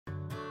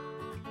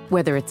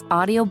Whether it's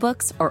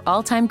audiobooks or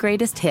all-time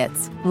greatest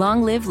hits,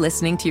 long live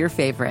listening to your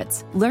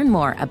favorites. Learn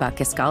more about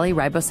Kisqali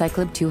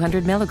Ribociclib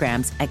 200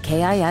 milligrams at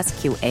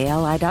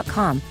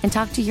KISQALI.com and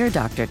talk to your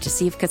doctor to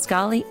see if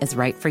Kisqali is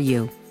right for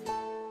you.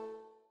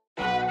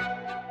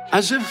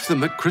 As if the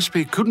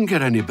McCrispy couldn't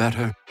get any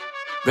better,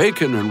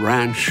 Bacon and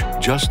Ranch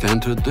just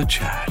entered the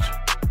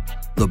chat.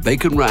 The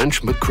Bacon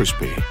Ranch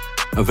McCrispy,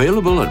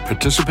 available at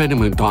participating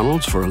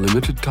McDonald's for a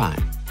limited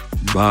time.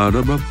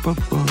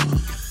 Ba-da-ba-ba-ba.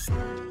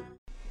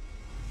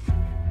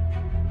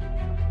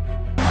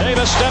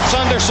 Davis steps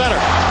under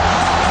center.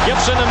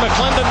 Gibson and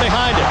McClendon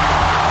behind him.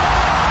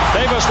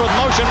 Davis with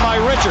motion by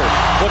Richard.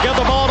 Will give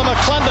the ball to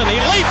McClendon. He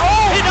leaps.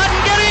 Oh, he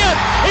doesn't get in.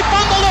 He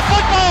fumbled the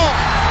football.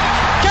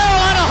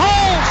 Carolina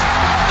holds.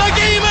 The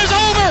game is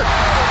over.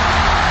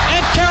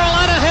 And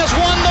Carolina has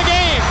won the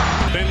game.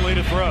 Finley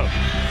to throw.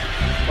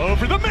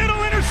 Over the middle,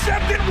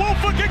 intercepted.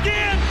 Wolford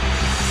again.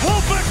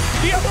 Wolford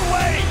the other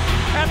way.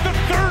 At the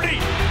 30,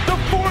 the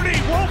 40.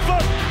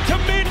 Wolford to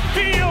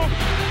midfield.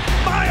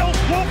 Miles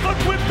Wolford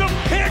with the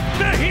pick,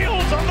 the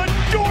heels on the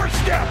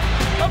doorstep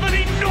of an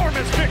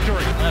enormous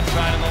victory. Left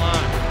side of the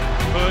line.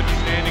 Hood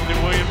standing to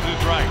Williams'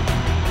 right.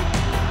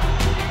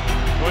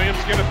 Williams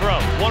gonna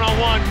throw.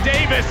 One-on-one.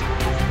 Davis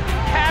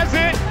has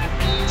it.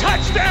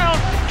 Touchdown.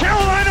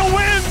 Carolina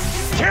wins.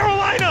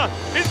 Carolina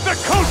is the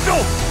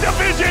Coastal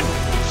Division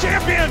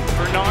champion.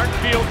 Bernard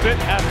fields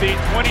it at the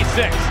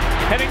 26.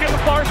 Heading to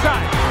the far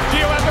side.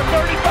 Gio at the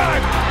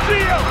 35.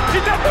 Gio,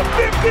 he's at the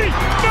 50.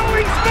 No,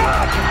 he's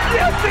not.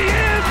 Yes, he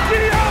is.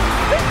 Gio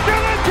is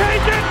going to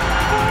take it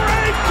for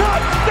a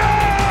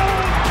touchdown.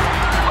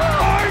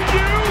 Are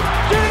you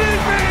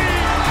kidding me?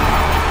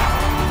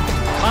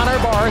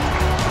 Connor Barth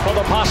for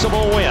the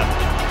possible win.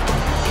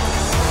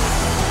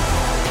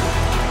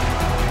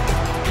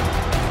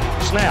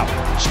 Snap,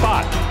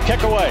 spot,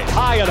 kick away,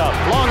 high enough,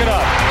 long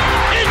enough.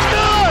 It's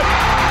good!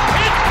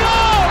 It's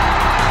good!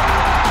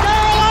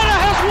 Carolina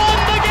has won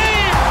the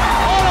game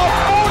on a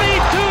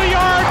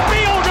 42-yard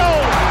field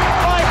goal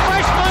by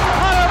freshman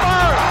Connor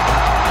Barth.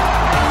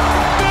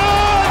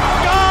 Good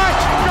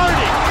gosh,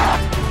 dirty.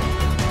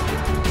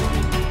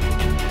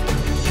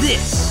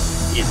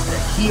 This is the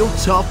Heel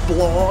Tough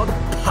Blog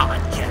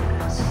Podcast.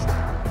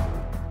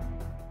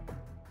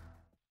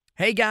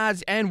 Hey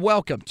guys, and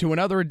welcome to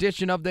another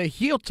edition of the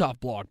Heel Tough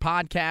Blog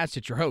Podcast.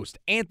 It's your host,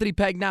 Anthony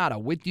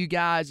Pagnotta, with you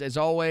guys as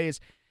always.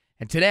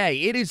 And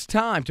today, it is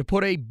time to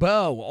put a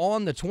bow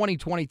on the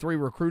 2023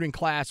 recruiting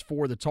class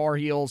for the Tar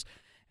Heels.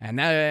 And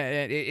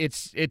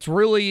it's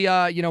really,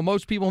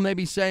 most people may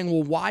be saying,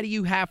 well, why do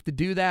you have to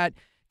do that?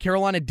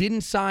 Carolina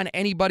didn't sign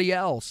anybody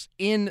else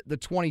in the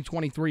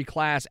 2023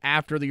 class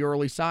after the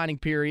early signing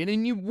period.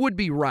 And you would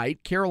be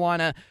right.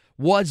 Carolina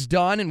was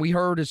done, and we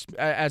heard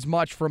as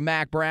much from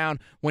Mack Brown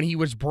when he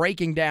was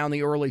breaking down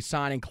the early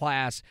signing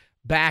class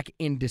back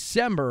in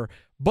December.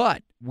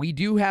 But we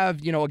do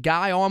have, a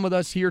guy on with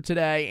us here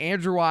today,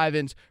 Andrew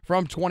Ivins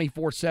from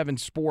 24/7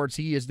 Sports.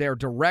 He is their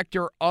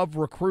director of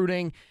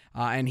recruiting,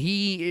 and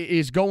he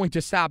is going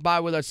to stop by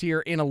with us here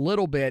in a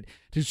little bit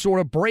to sort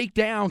of break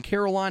down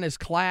Carolina's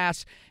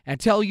class and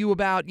tell you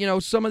about,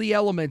 some of the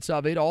elements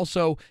of it.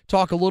 Also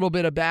talk a little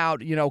bit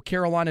about,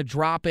 Carolina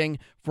dropping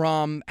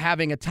from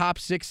having a top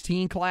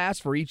 16 class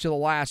for each of the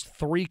last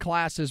three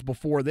classes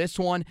before this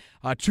one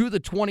to the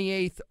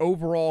 28th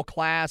overall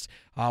class.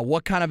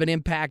 What kind of an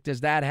impact does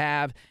that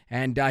have?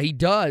 And he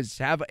does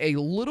have a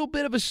little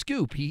bit of a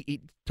scoop.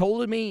 He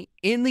told me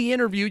in the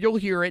interview, you'll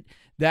hear it,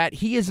 that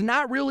he is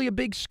not really a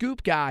big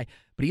scoop guy,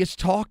 but he has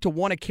talked to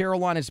one of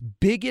Carolina's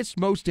biggest,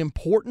 most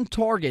important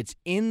targets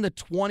in the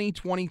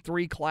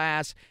 2023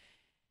 class.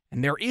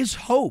 And there is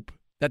hope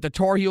that the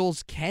Tar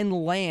Heels can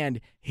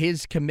land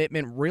his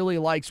commitment. Really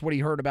likes what he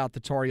heard about the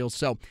Tar Heels.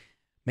 So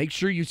make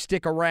sure you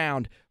stick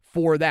around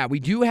for that. We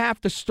do have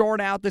to start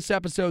out this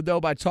episode,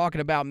 though, by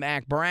talking about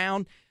Mack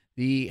Brown,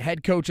 the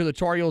head coach of the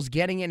Tar Heels,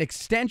 getting an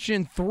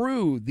extension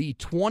through the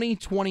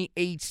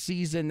 2028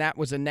 season. That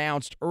was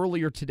announced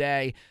earlier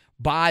today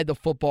by the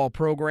football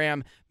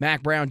program.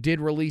 Mack Brown did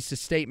release a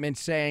statement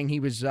saying he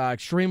was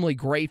extremely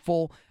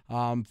grateful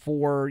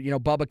for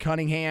Bubba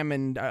Cunningham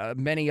and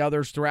many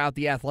others throughout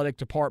the athletic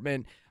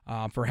department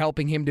for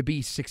helping him to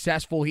be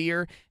successful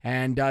here,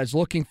 and is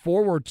looking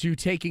forward to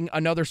taking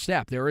another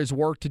step. There is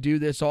work to do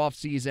this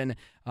offseason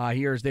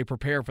here as they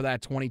prepare for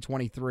that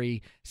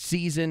 2023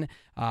 season.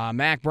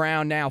 Mack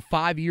Brown now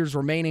 5 years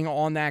remaining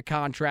on that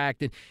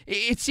contract. And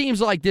it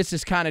seems like this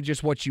is kind of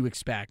just what you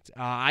expect.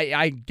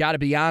 I got to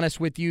be honest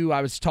with you.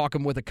 I was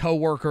talking with a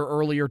coworker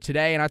earlier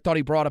today, and I thought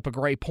he brought up a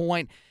great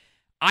point.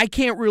 I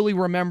can't really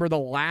remember the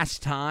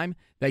last time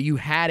that you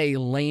had a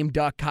lame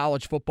duck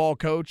college football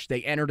coach.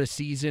 They entered a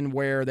season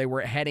where they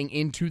were heading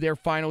into their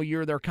final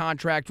year of their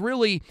contract.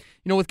 Really,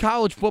 with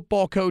college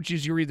football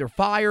coaches, you're either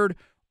fired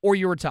or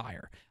you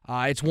retire.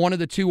 It's one of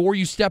the two, or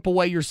you step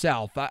away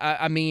yourself.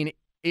 I mean,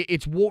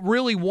 it's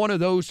really one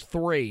of those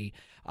three.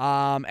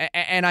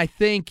 And I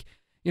think,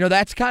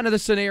 that's kind of the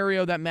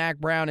scenario that Mack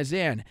Brown is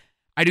in.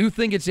 I do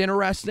think it's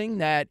interesting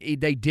that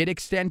they did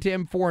extend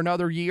him for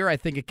another year. I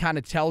think it kind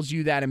of tells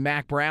you that in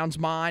Mack Brown's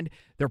mind,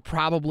 they're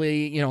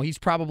probably, he's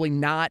probably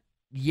not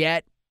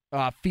yet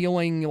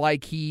feeling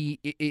like he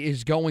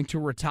is going to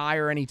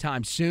retire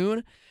anytime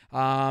soon.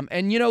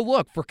 And,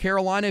 look, for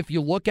Carolina, if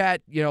you look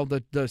at,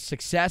 the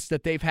success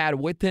that they've had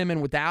with him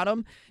and without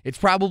him, it's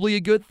probably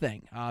a good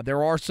thing.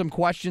 There are some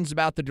questions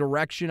about the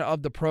direction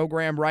of the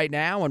program right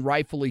now, and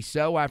rightfully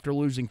so after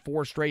losing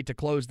 4 straight to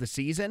close the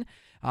season.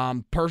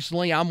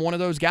 Personally, I'm one of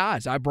those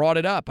guys. I brought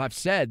it up. I've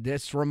said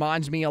this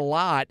reminds me a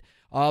lot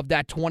of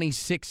that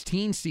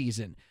 2016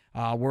 season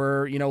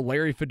where,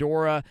 Larry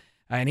Fedora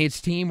and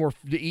his team were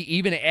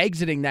even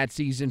exiting that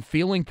season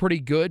feeling pretty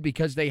good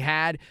because they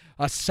had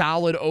a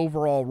solid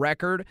overall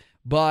record.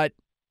 But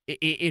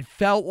it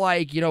felt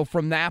like,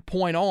 from that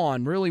point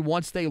on, really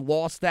once they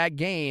lost that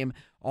game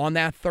on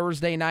that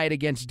Thursday night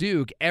against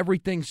Duke,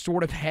 everything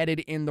sort of headed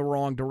in the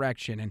wrong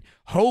direction. And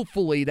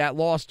hopefully that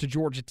loss to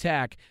Georgia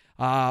Tech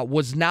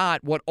was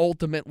not what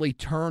ultimately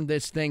turned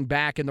this thing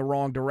back in the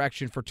wrong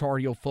direction for Tar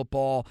Heel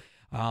football.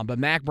 But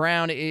Mack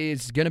Brown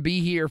is going to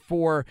be here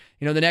for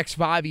the next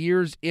 5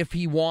 years if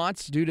he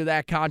wants, due to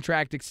that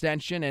contract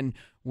extension, and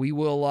we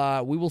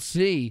will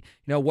see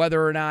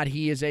whether or not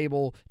he is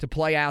able to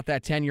play out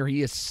that tenure.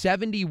 He is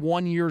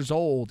 71 years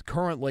old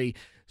currently,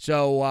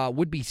 so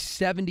would be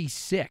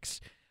 76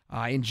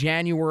 in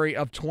January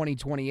of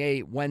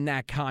 2028 when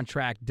that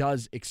contract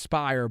does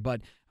expire.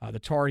 But the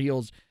Tar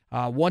Heels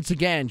once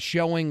again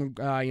showing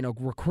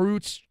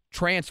recruits,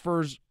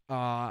 transfers,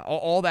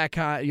 all that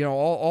kind,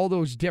 all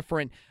those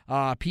different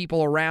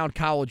people around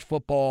college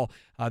football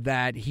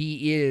that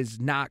he is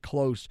not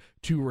close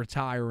to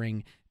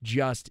retiring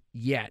just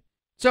yet.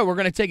 So we're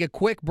going to take a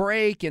quick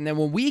break, and then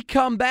when we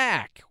come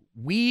back,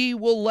 we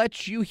will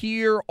let you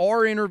hear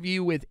our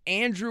interview with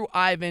Andrew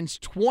Ivins,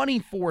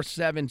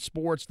 24/7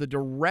 Sports, the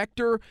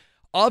director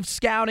of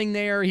scouting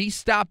there. He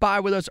stopped by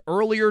with us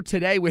earlier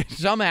today.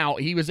 Somehow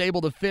he was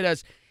able to fit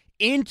us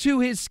into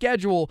his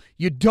schedule.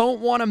 You don't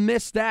want to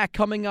miss that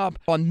coming up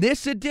on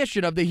this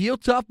edition of the Heel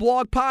Tough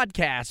Blog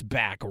Podcast,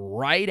 back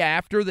right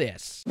after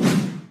this.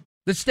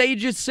 The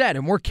stage is set,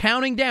 and we're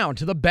counting down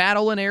to the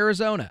battle in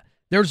Arizona.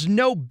 There's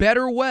no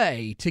better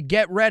way to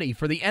get ready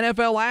for the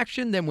NFL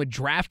action than with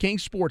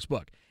DraftKings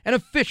Sportsbook, an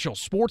official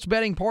sports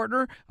betting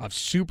partner of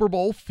Super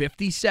Bowl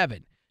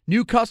 57.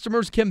 New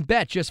customers can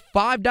bet just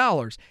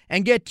 $5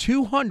 and get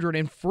 $200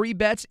 in free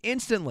bets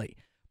instantly.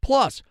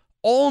 Plus,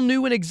 all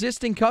new and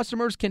existing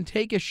customers can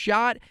take a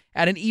shot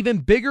at an even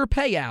bigger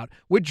payout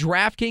with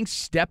DraftKings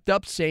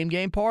stepped-up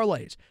same-game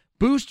parlays.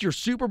 Boost your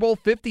Super Bowl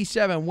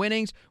 57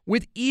 winnings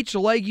with each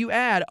leg you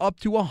add up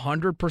to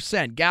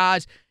 100%.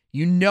 Guys,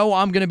 I'm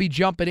going to be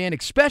jumping in,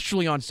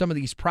 especially on some of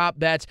these prop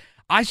bets.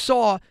 I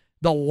saw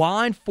the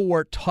line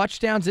for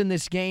touchdowns in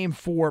this game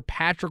for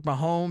Patrick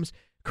Mahomes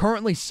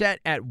currently set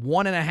at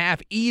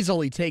 1.5,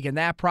 easily taking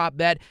that prop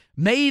bet.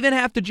 May even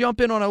have to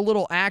jump in on a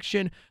little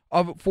action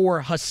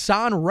for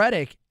Hassan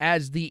Reddick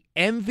as the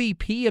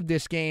MVP of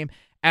this game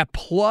at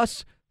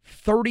plus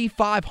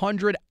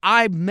 3,500.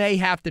 I may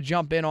have to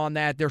jump in on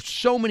that. There's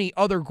so many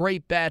other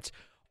great bets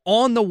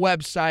on the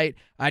website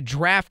at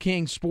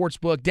DraftKings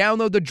Sportsbook.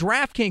 Download the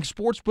DraftKings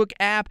Sportsbook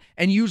app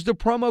and use the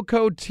promo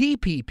code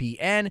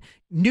TPPN.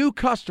 New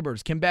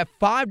customers can bet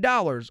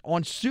 $5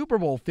 on Super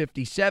Bowl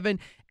 57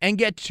 and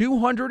get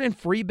 $200 in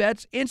free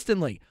bets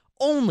instantly.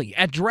 Only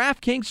at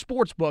DraftKings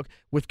Sportsbook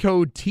with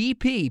code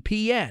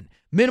TPPN.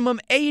 Minimum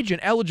age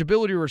and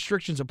eligibility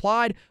restrictions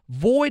applied.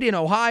 Void in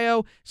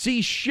Ohio.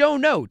 See show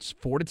notes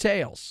for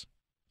details.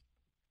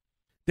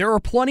 There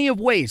are plenty of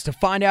ways to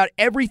find out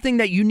everything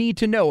that you need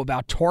to know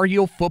about Tar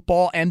Heel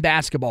football and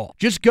basketball.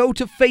 Just go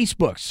to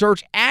Facebook,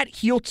 search at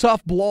Heel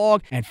Tough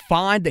Blog, and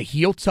find the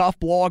Heel Tough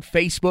Blog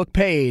Facebook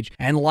page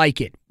and like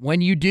it.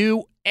 When you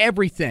do,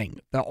 everything,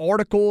 the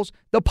articles,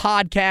 the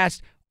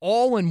podcast,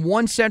 all in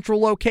one central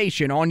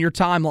location on your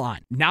timeline.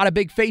 Not a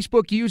big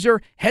Facebook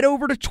user? Head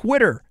over to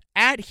Twitter.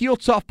 At Heel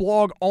Tough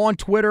Blog on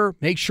Twitter.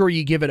 Make sure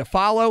you give it a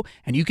follow,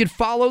 and you can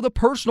follow the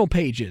personal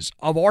pages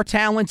of our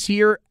talents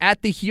here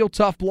at the Heel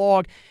Tough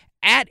Blog,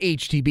 at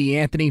HTB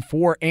Anthony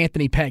for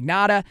Anthony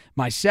Pagnotta,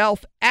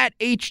 myself at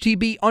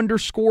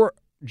HTB_Josh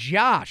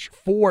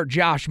for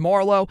Josh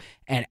Marlowe,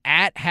 and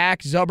at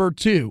Hack Zubbard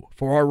 2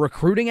 for our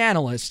recruiting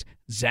analyst,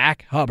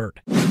 Zach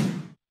Hubbard.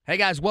 Hey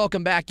guys,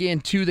 welcome back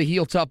into the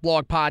Heel Tough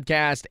Blog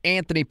Podcast.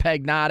 Anthony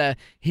Pagnotta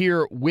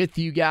here with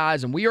you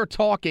guys, and we are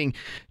talking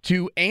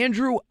to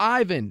Andrew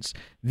Ivins,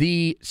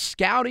 the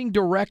scouting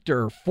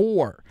director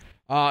for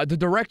the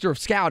director of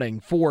scouting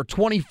for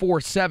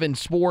 24/7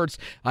 Sports.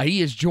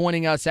 He is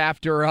joining us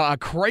after a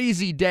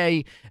crazy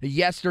day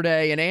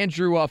yesterday. And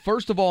Andrew,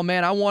 first of all,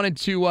 man, I wanted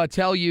to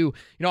tell you,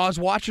 I was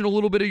watching a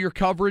little bit of your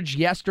coverage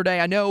yesterday.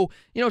 I know,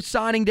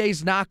 signing day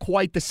is not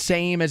quite the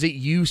same as it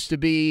used to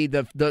be,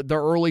 the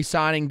early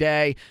signing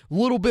day, a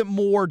little bit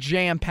more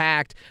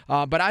jam-packed.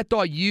 But I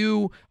thought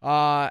you,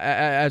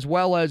 as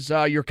well as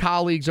your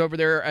colleagues over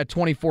there at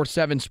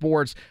 24/7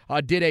 Sports,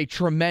 did a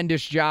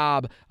tremendous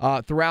job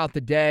throughout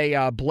the day.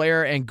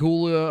 Blair and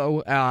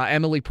Gula,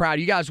 Emily Proud.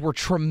 You guys were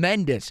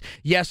tremendous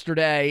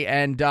yesterday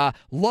and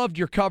loved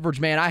your coverage,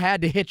 man. I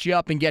had to hit you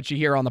up and get you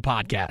here on the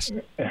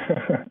podcast.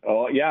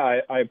 Oh, yeah,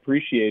 I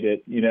appreciate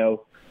it.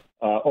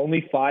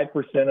 Only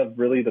 5% of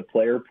really the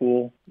player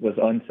pool was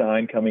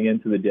unsigned coming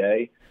into the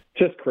day.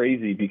 Just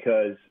crazy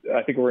because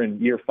I think we're in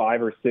year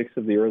 5 or 6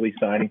 of the early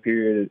signing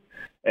period.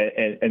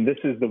 And this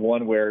is the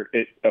one where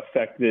it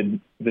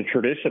affected the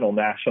traditional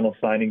national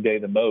signing day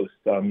the most.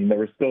 There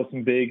were still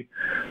some big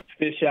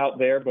fish out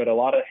there, but a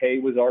lot of hay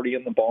was already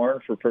in the barn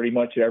for pretty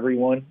much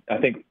everyone. I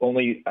think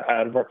only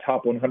out of our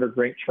top 100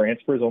 ranked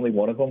transfers, only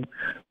one of them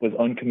was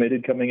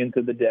uncommitted coming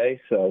into the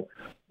day. So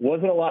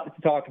wasn't a lot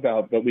to talk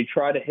about, but we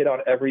try to hit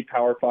on every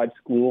Power 5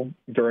 school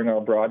during our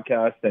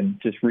broadcast and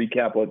just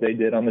recap what they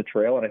did on the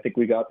trail. And I think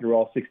we got through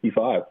all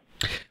 65.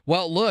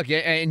 Well, look,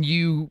 and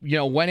you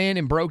went in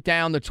and broke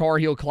down the Tar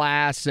Heel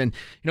class. And,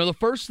 the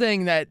first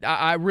thing that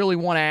I really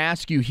want to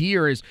ask you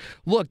here is,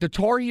 look, the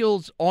Tar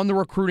Heels on the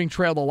recruiting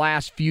trail the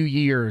last few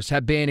years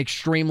have been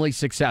extremely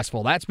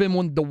successful. That's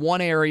been the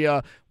one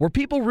area where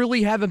people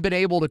really haven't been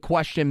able to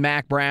question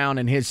Mack Brown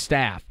and his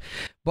staff.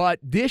 But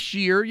this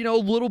year, a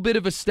little bit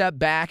of a step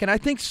back. And I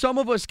think some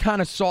of us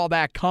kind of saw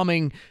that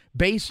coming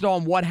based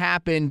on what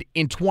happened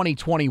in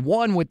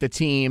 2021 with the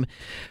team.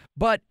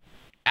 But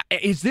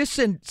is this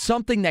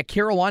something that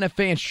Carolina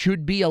fans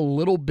should be a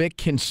little bit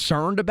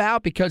concerned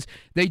about? Because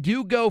they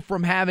do go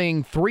from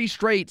having 3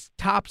 straight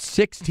top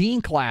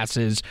 16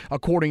 classes,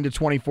 according to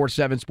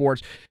 24/7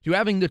 Sports, to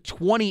having the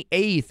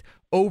 28th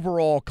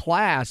overall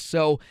class.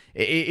 So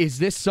is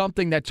this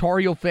something that Tar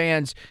Heel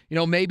fans,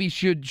 maybe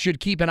should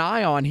keep an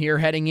eye on here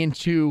heading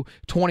into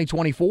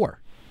 2024?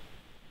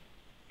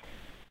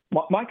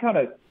 My kind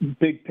of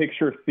big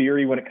picture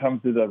theory when it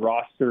comes to the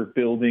roster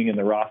building and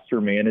the roster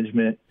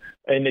management,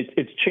 and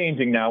it's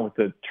changing now with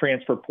the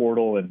transfer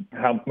portal and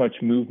how much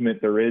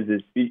movement there is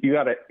you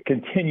got to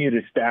continue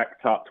to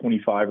stack top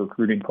 25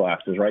 recruiting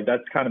classes, right?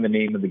 That's kind of the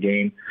name of the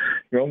game.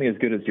 You're only as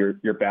good as your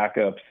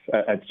backups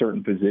at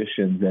certain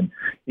positions. And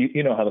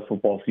you know how the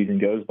football season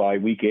goes by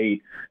week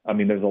 8. I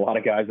mean, there's a lot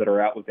of guys that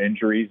are out with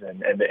injuries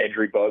and the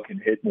injury bug can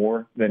hit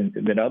more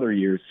than other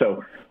years.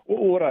 So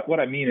what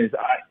I mean is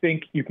I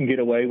think you can get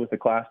away with the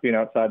class being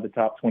outside the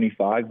top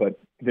 25, but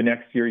the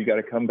next year you got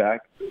to come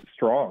back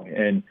strong.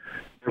 And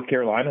North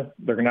Carolina,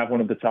 they're going to have one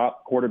of the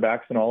top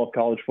quarterbacks in all of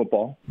college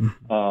football.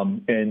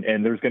 And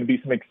there's going to be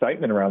some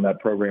excitement around that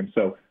program.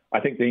 So I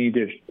think they need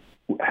to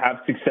have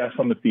success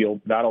on the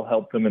field. That'll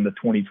help them in the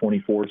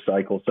 2024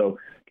 cycle. So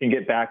can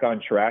get back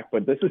on track.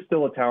 But this is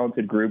still a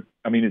talented group.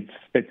 I mean,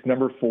 it's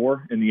number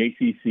 4 in the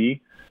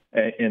ACC.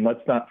 And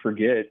let's not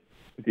forget,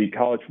 the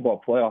college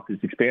football playoff is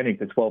expanding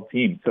to 12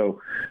 teams.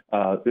 So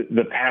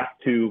the path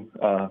to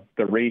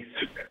the race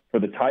for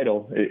the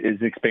title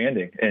is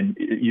expanding. And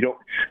you don't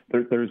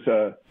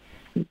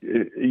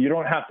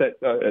have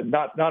to,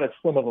 not as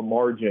slim of a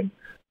margin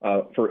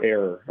for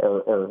error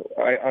or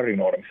I don't even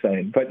know what I'm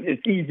saying, but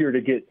it's easier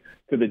to get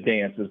to the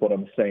dance is what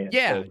I'm saying.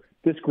 Yeah. So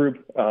this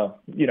group,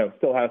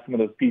 still has some of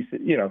those pieces,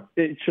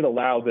 it should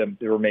allow them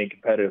to remain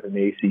competitive in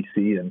the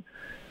ACC and,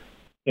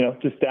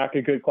 just stack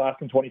a good class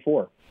in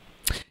 24.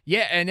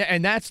 Yeah,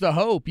 and that's the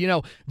hope.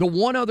 The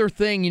one other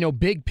thing,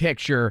 big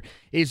picture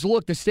is,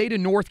 look, the state of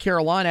North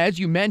Carolina, as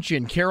you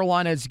mentioned,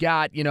 Carolina's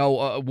got,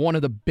 one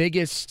of the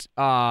biggest,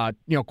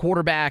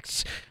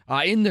 quarterbacks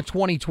in the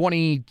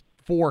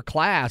 2024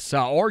 class.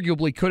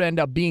 Arguably could end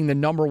up being the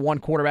number 1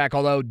 quarterback,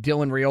 although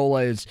Dylan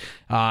Raiola is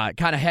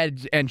kind of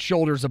head and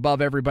shoulders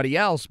above everybody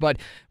else. But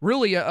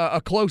really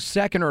a close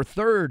second or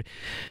third.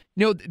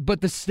 But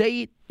the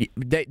state,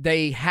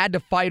 they had to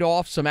fight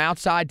off some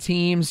outside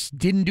teams,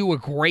 didn't do a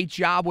great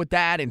job with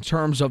that in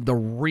terms of the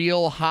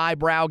real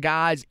highbrow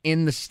guys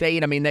in the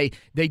state. I mean,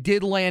 they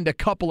did land a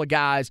couple of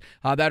guys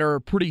that are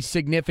pretty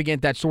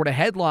significant that sort of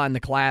headline the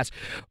class.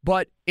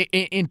 But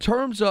in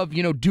terms of,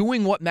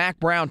 doing what Mack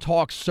Brown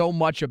talks so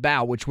much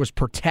about, which was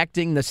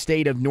protecting the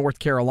state of North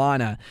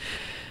Carolina,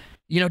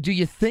 do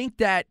you think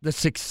that the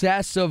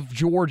success of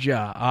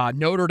Georgia,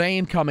 Notre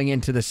Dame coming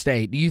into the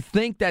state, do you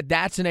think that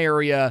that's an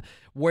area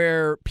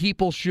where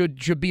people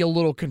should be a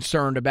little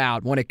concerned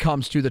about when it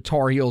comes to the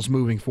Tar Heels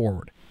moving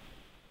forward?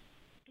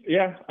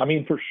 Yeah, I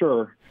mean, for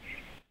sure.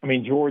 I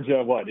mean,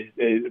 Georgia,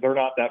 they're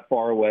not that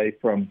far away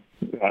from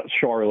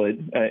Charlotte,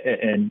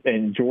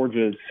 and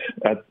Georgia's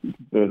at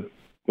the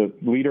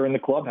leader in the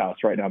clubhouse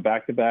right now,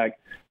 back-to-back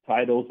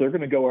titles. They're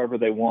going to go wherever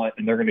they want,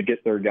 and they're going to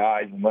get their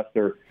guys unless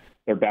they're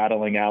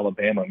battling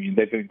Alabama. I mean,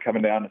 they've been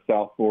coming down to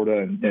South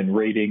Florida and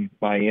raiding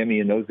Miami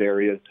in those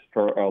areas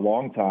for a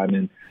long time,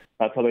 and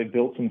that's how they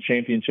built some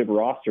championship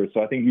rosters.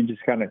 So I think you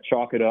just kind of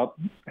chalk it up.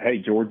 Hey,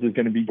 Georgia's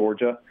going to be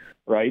Georgia,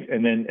 right?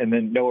 And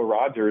then Noah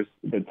Rogers,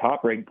 the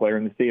top-ranked player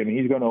in the state, I mean,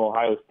 he's going to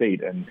Ohio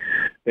State, and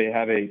they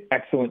have an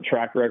excellent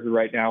track record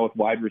right now with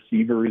wide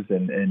receivers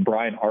and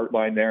Brian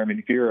Hartline there. I mean,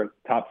 if you're a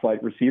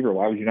top-flight receiver,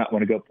 why would you not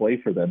want to go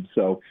play for them?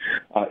 So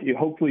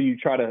hopefully you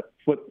try to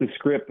flip the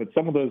script. But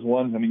some of those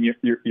ones, I mean,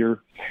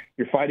 you're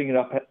fighting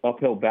an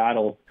uphill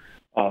battle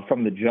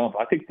from the jump.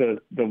 I think the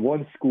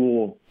one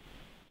school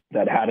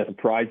that had a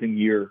surprising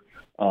year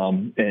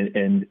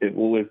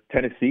With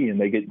Tennessee, and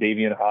they get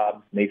Davian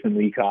Hobbs, Nathan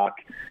Leacock,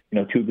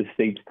 two of the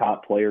state's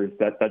top players,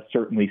 that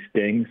certainly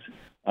stings.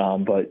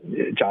 But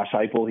Josh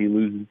Heupel, he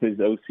loses his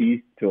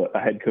OC to a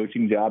head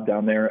coaching job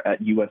down there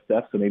at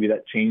USF, so maybe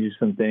that changes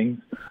some things.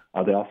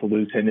 They also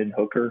lose Hendon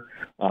Hooker.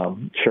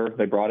 Sure,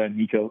 they brought in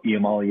Nico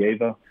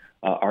Iamaleava,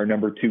 our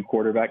number 2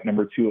 quarterback,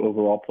 number 2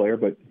 overall player,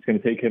 but it's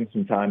going to take him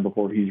some time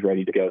before he's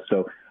ready to go.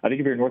 So I think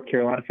if you're a North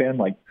Carolina fan,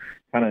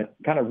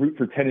 kind of root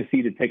for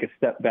Tennessee to take a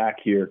step back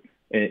here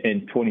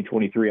in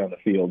 2023 on the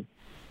field.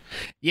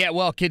 Yeah,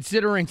 well,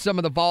 considering some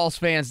of the Vols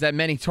fans that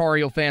many Tar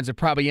Heel fans have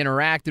probably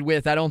interacted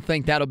with, I don't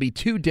think that'll be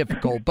too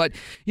difficult. But,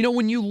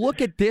 when you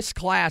look at this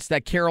class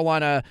that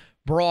Carolina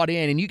brought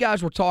in, and you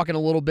guys were talking a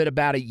little bit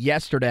about it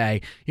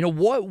yesterday,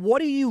 what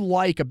do you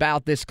like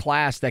about this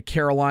class that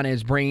Carolina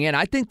is bringing in?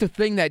 I think the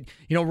thing that,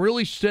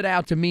 really stood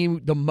out to me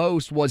the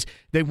most was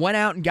they went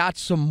out and got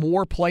some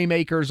more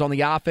playmakers on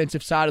the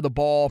offensive side of the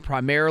ball,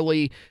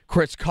 primarily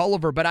Chris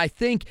Culliver, but I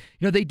think,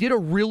 they did a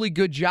really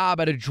good job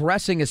at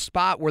addressing a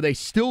spot where they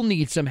still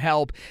need some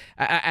help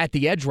at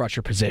the edge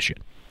rusher position.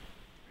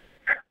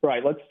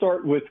 Right. Let's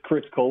start with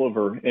Chris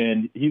Culliver,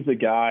 and he's a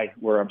guy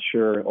where I'm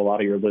sure a lot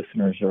of your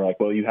listeners are like,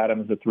 well, you had him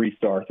as a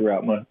 3-star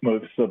throughout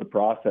most of the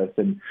process.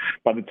 And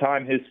by the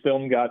time his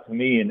film got to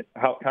me, and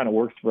how it kind of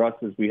works for us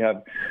is we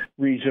have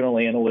regional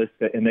analysts,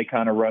 and they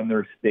kind of run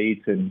their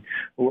states, and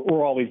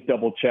we're always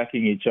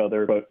double-checking each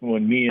other. But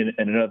when me and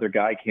another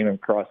guy came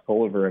across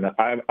Culliver, and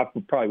I've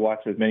probably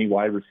watched as many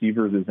wide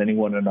receivers as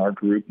anyone in our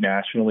group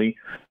nationally,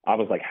 I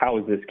was like, how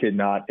is this kid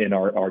not in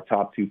our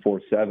top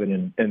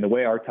 247? And the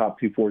way our top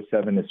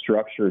 247 is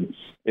structured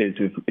is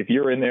if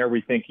you're in there,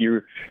 we think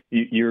you're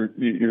going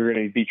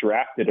to be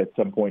drafted at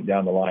some point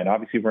down the line.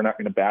 Obviously, we're not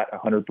going to bat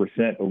 100%,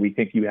 but we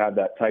think you have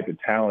that type of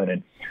talent.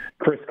 And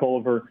Chris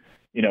Culliver,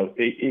 he's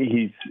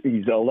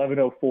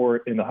 11:04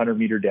 in the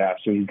 100-meter dash,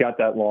 so he's got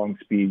that long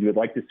speed. We'd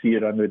like to see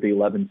it under the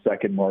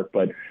 11-second mark,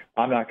 but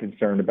I'm not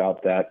concerned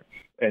about that.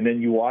 And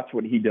then you watch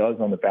what he does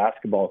on the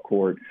basketball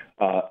court.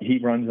 He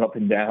runs up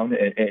and down,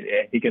 and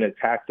he can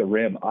attack the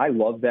rim. I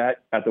love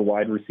that at the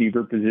wide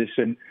receiver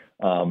position.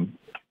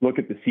 Look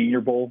at the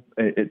Senior Bowl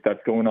that's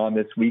going on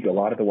this week. A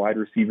lot of the wide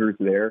receivers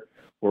there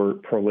were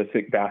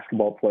prolific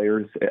basketball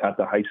players at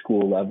the high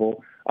school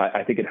level.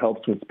 I think it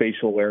helps with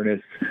spatial awareness,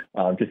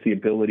 just the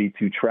ability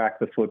to track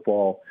the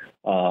football,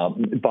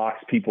 box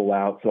people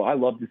out. So I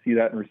love to see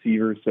that in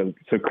receivers. So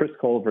Chris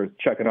Culliver is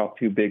checking off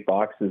 2 big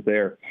boxes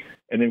there.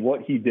 And then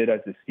what he did as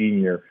a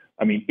senior,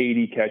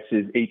 80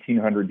 catches,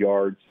 1,800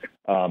 yards,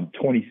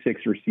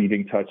 26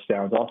 receiving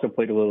touchdowns, also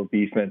played a little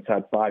defense,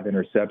 had 5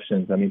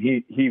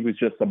 interceptions. He was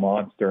just a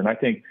monster. And I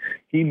think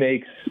he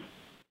makes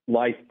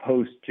life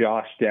post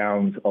Josh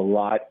Downs a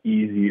lot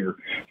easier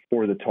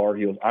for the Tar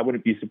Heels. I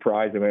wouldn't be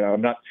surprised.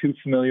 I'm not too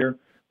familiar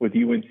with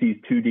UNC's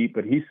 2 deep,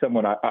 but he's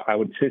someone I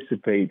would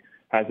anticipate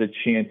has a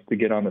chance to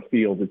get on the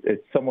field.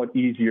 It's somewhat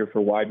easier for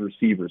wide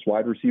receivers.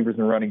 Wide receivers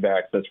and running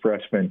backs as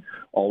freshmen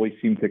always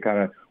seem to kind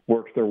of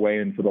work their way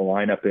into the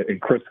lineup, and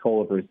Chris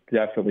Culliver is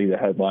definitely the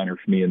headliner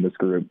for me in this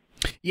group.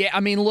 Yeah,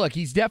 look,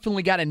 he's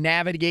definitely got to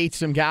navigate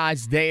some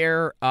guys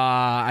there.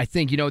 I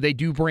think, they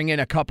do bring in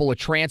a couple of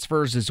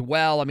transfers as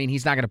well.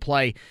 He's not going to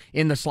play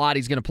in the slot.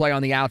 He's going to play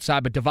on the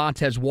outside, but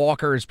Devontae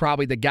Walker is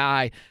probably the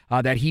guy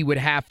that he would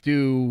have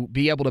to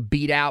be able to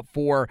beat out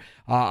for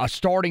a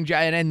starting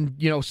job. And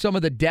some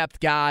of the depth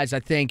guys, I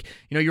think,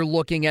 you're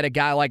looking at a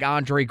guy like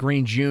Andre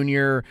Green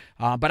Jr.,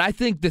 but I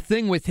think the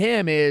thing with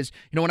him is,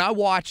 when I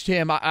watched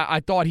him,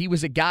 I thought he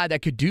was a guy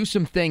that could do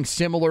some things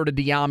similar to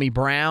De'Ami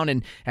Brown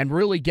and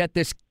really get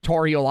this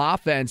Tar Heel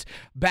offense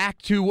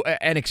back to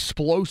an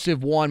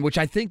explosive one, which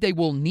I think they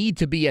will need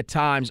to be at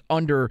times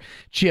under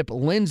Chip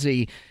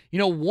Lindsey.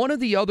 One of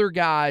the other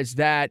guys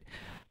that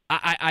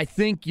I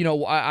think,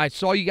 I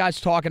saw you guys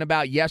talking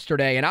about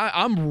yesterday, and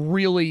I'm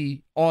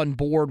really on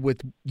board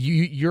with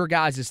your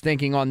guys'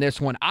 thinking on this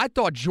one. I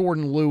thought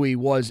Jordan Louis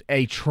was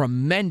a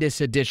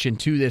tremendous addition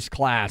to this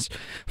class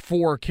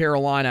for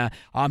Carolina.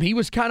 He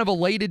was kind of a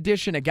late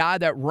addition, a guy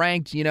that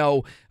ranked,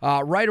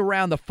 right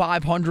around the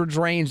 500s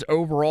range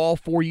overall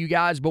for you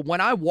guys. But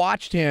when I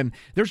watched him,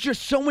 there's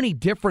just so many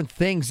different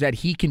things that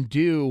he can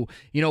do,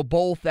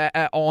 both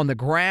on the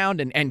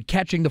ground and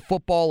catching the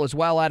football as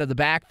well out of the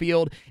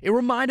backfield. It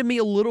reminded me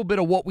a little bit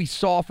of what we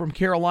saw from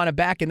Carolina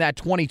back in that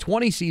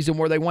 2020 season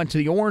where they went to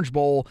the Orange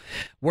Bowl,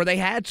 where they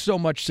had so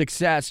much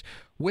success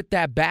with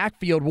that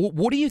backfield.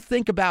 What do you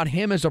think about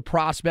him as a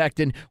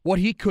prospect and what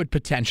he could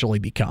potentially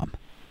become?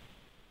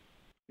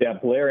 Yeah,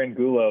 Blair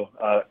Angulo,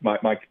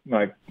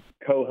 my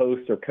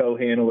co-host or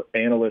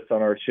co-analyst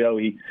on our show,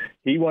 he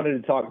wanted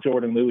to talk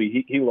Jordan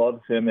Louis. He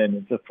loves him, and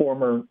it's a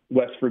former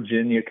West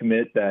Virginia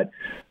commit that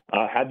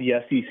had the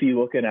SEC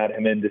looking at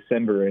him in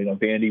December.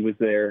 Vandy was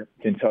there,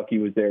 Kentucky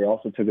was there.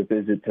 Also took a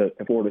visit to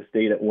Florida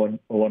State at one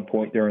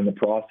point during the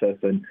process.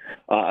 And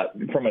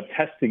from a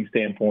testing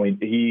standpoint,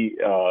 he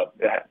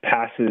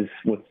passes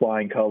with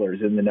flying colors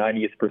in the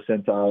 90th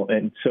percentile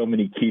and so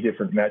many key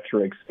different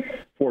metrics: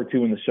 4.2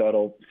 in the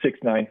shuttle,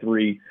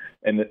 6.93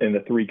 in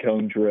the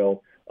 3-cone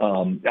drill.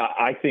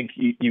 I think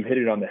you hit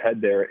it on the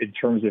head there in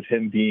terms of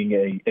him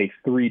being a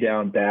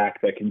three-down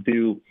back that can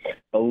do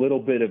a little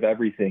bit of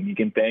everything. He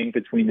can bang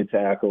between the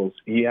tackles.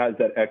 He has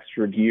that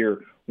extra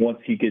gear once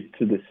he gets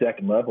to the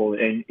second level,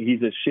 and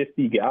he's a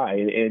shifty guy,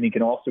 and he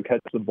can also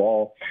catch the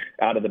ball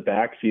out of the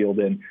backfield.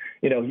 And,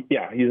 he's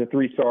a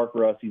 3-star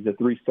for us. He's a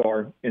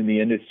 3-star in the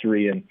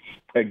industry. And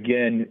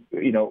again,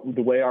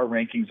 the way our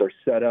rankings are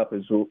set up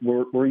is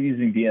we're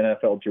using the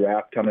NFL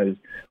draft kind of as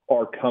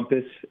our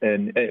compass.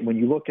 And when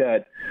you look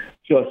at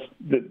just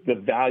the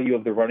value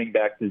of the running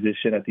back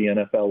position at the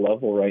NFL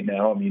level right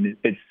now, I mean,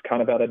 it's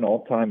kind of at an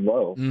all-time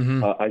low.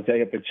 Mm-hmm.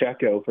 Isaiah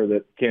Pacheco for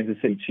the Kansas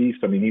City Chiefs,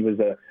 I mean, he was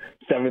a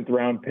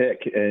 7th-round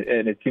pick,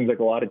 and it seems like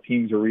a lot of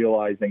teams are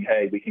realizing,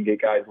 hey, we can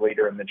get guys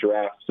later in the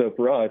draft. So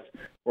for us,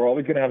 we're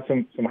always going to have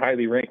some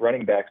highly ranked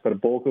running backs, but a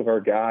bulk of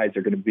our guys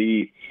are going to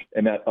be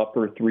in that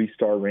upper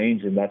 3-star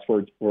range, and that's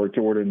where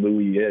Jordan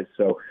Louis is.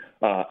 So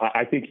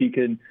I think he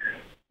can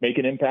make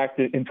an impact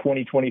in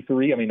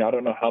 2023. I mean, I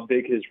don't know how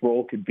big his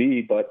role could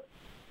be, but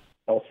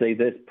I'll say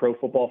this, Pro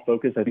Football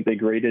Focus, I think they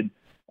graded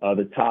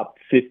the top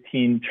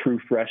 15 true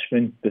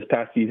freshmen this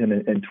past season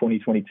in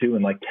 2022,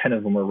 and like 10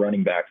 of them are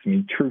running backs. I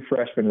mean, true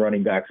freshman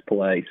running backs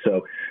play.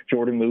 So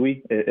Jordan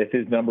Louis, if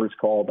his number is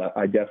called,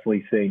 I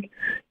definitely think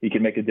he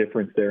can make a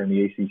difference there in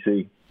the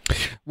ACC.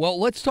 Well,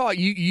 let's talk.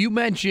 You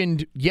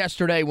mentioned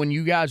yesterday when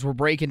you guys were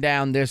breaking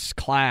down this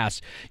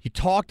class, you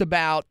talked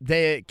about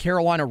the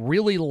Carolina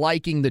really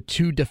liking the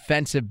 2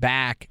 defensive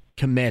back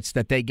commits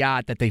that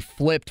they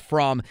flipped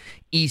from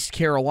East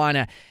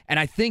Carolina. And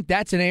I think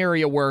that's an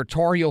area where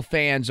Tar Heel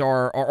fans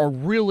are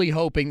really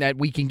hoping that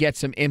we can get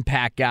some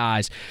impact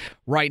guys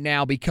right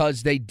now,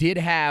 because they did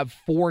have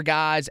 4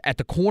 guys at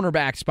the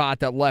cornerback spot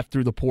that left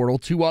through the portal,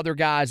 2 other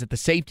guys at the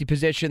safety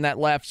position that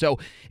left. So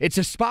it's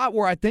a spot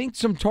where I think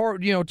some Tar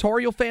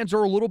Heel fans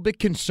are a little bit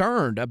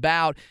concerned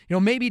about,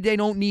 maybe they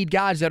don't need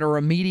guys that are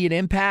immediate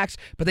impacts,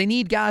 but they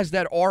need guys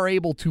that are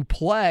able to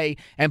play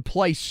and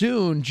play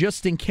soon,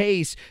 just in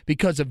case,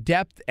 because of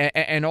depth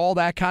and all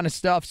that kind of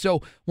stuff.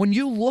 So when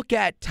you look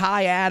at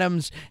Ty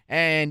Adams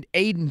and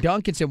Aiden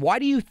Duncanson, why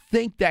do you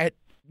think that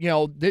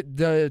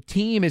the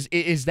team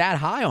is that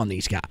high on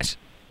these guys?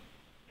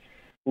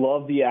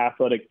 Love the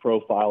athletic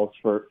profiles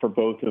for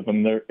both of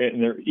them.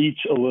 They're each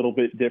a little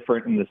bit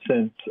different in the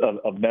sense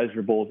of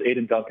measurables.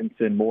 Aiden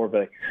Duncanson, more of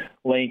a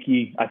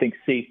lanky, I think,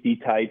 safety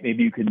type.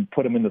 Maybe you can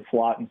put him in the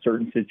slot in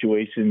certain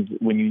situations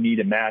when you need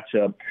a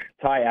matchup.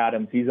 Ty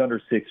Adams, he's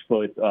under 6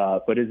 foot,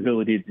 but his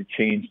ability to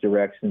change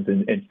directions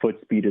and foot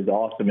speed is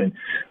awesome. And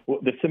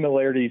the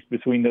similarities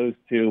between those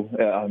two,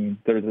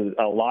 there's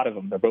a lot of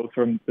them. They're both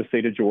from the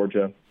state of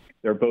Georgia.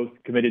 They're both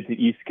committed to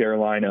East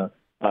Carolina.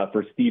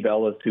 For Steve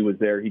Ellis, who was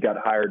there, he got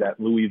hired at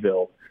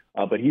Louisville,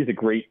 but he's a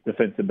great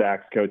defensive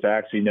backs coach. I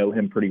actually know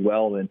him pretty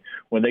well. And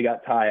when they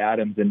got Ty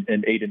Adams and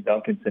Aiden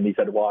Duncanson, he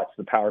said, watch,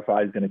 the Power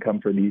 5 is going to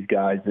come for these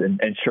guys. And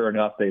sure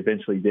enough, they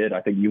eventually did. I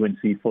think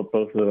UNC flipped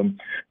both of them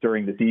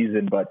during the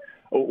season. But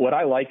what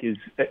I like is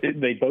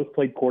they both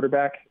played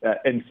quarterback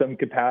in some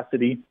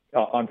capacity.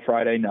 On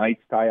Friday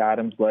nights, Ty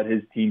Adams led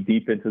his team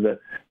deep into the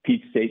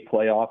Peach State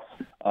playoffs.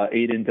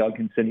 Aiden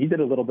Duncanson, he did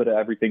a little bit of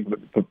everything,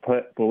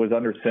 but was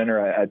under center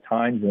at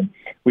times. And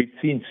we've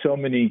seen so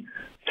many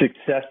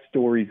success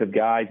stories of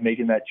guys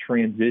making that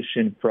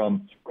transition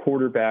from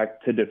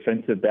quarterback to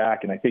defensive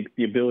back. And I think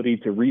the ability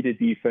to read a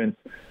defense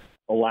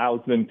allows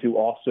them to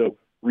also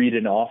read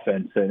an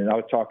offense. And I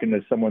was talking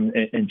to someone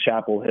in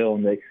Chapel Hill,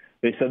 and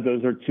they said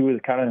those are 2 of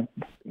the kind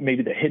of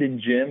maybe the hidden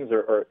gems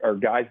or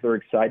guys they're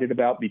excited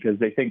about because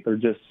they think they're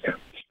just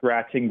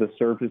scratching the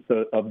surface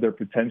of their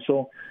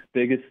potential.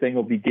 Biggest thing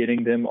will be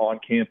getting them on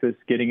campus,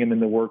 getting them in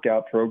the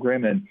workout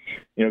program, and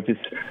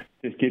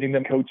just getting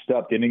them coached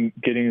up, getting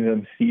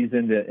them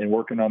seasoned and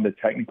working on the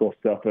technical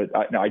stuff. But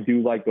I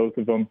do like both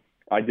of them.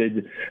 I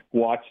did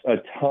watch a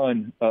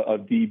ton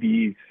of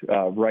DBs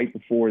right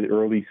before the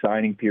early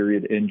signing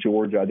period in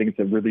Georgia. I think it's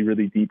a really,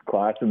 really deep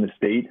class in the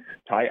state.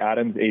 Ty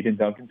Adams, Aiden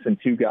Duncanson,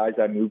 2 guys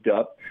I moved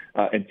up,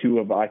 and 2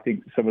 of, I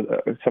think, some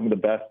of the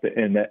best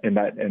in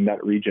that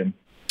region.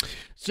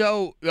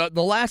 So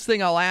the last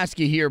thing I'll ask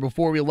you here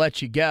before we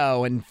let you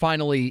go and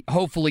finally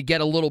hopefully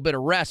get a little bit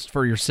of rest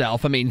for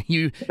yourself. I mean,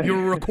 you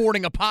were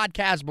recording a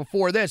podcast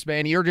before this,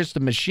 man. You're just a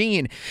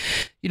machine.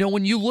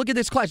 When you look at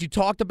this class, you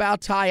talked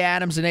about Ty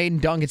Adams and Aiden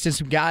Duncanson,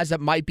 some guys that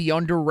might be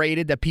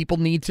underrated that people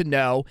need to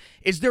know.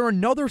 Is there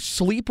another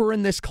sleeper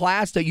in this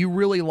class that you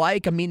really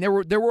like? I mean, there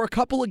were a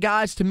couple of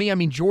guys to me. I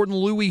mean, Jordan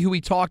Louis, who we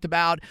talked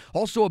about,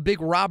 also a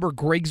big Robert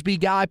Grigsby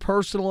guy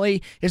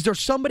personally. Is there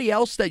somebody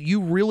else that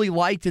you really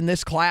liked in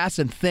this class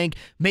and think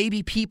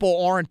maybe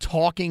people aren't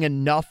talking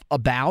enough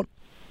about?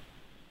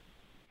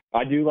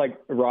 I do like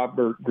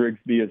Robert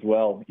Grigsby as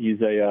well. He's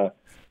a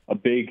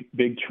big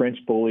trench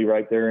bully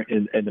right there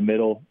in the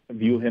middle.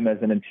 View him as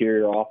an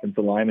interior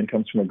offensive lineman,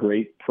 comes from a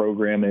great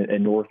program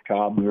in North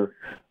Cobb,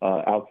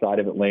 outside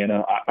of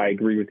Atlanta. I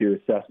agree with your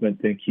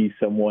assessment. Think he's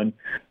someone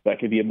that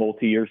could be a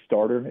multi-year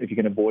starter if you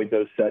can avoid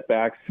those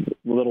setbacks. A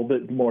little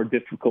bit more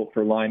difficult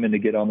for linemen to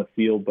get on the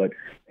field, but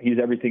he's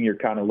everything you're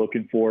kind of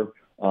looking for.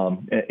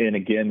 And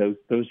again,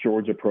 those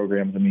Georgia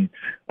programs, I mean,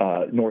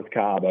 North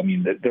Cobb, I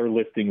mean, they're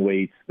lifting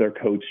weights, they're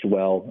coached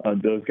well.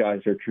 Those guys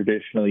are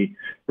traditionally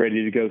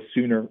ready to go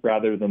sooner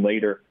rather than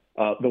later.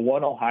 The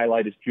one I'll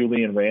highlight is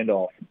Julian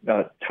Randolph,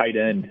 tight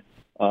end.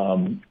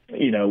 Our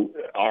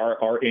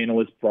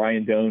analyst,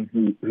 Brian Doan,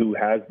 who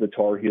has the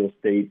Tar Heel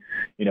State,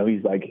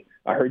 he's like,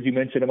 I heard you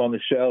mention him on the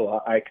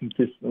show. I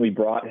consistently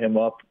brought him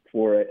up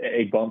for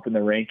a bump in the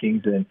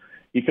rankings, and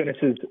he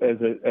finishes as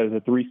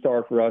a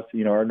 3-star for us,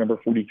 our number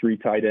 43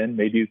 tight end.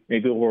 Maybe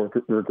we'll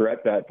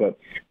regret that, but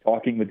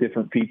talking with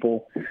different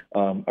people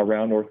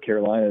around North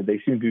Carolina, they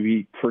seem to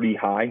be pretty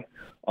high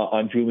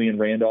on Julian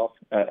Randolph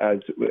as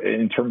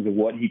in terms of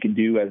what he can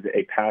do as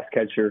a pass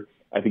catcher.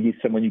 I think he's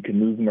someone you can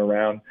move him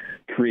around,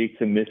 create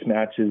some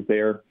mismatches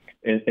there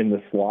in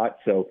the slot.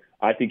 So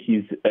I think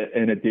he's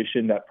an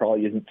addition that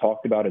probably isn't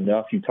talked about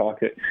enough. You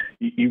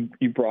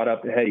brought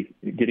up, hey,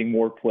 getting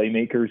more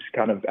playmakers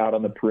kind of out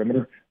on the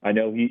perimeter. I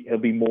know he'll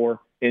be more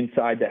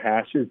inside the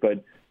hashes,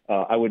 but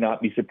I would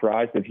not be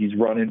surprised if he's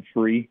running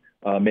free,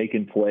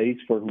 making plays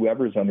for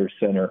whoever's under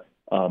center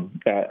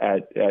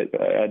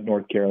at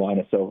North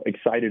Carolina. So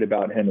excited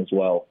about him as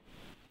well.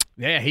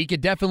 Yeah, he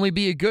could definitely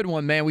be a good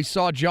one, man. We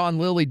saw John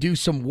Lilly do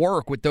some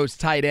work with those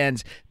tight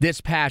ends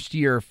this past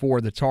year for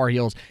the Tar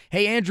Heels.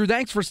 Hey, Andrew,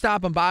 thanks for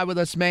stopping by with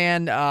us,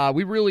 man.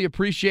 We really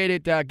appreciate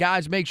it.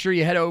 Guys, make sure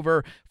you head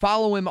over,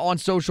 follow him on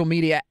social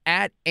media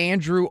at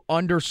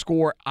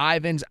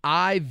Andrew_Ivins,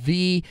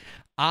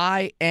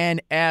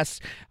 IVINS,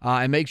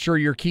 and make sure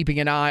you're keeping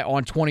an eye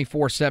on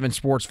 24/7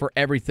 Sports for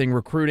everything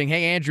recruiting.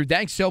 Hey, Andrew,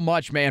 thanks so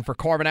much, man, for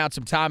carving out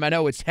some time. I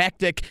know it's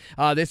hectic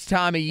this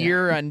time of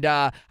year, and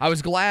I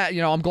was glad,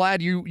 I'm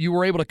glad you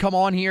were able to come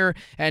on here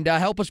and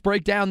help us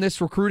break down this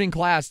recruiting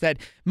class that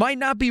might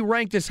not be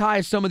ranked as high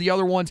as some of the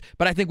other ones,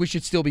 but I think we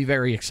should still be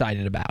very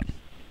excited about.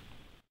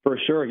 For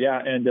sure,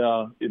 yeah, and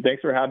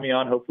thanks for having me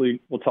on.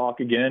 Hopefully we'll talk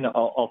again.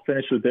 I'll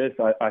finish with this.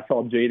 I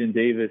saw Jaden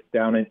Davis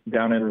down in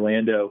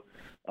Orlando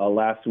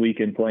last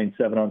weekend playing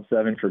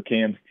 7-on-7 for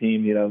Cam's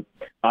team.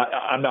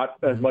 I'm not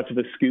as much of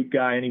a scoop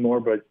guy anymore,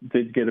 but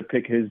did get to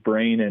pick his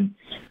brain and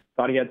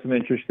thought he had some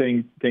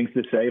interesting things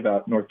to say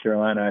about North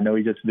Carolina. I know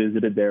he just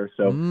visited there,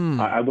 so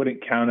I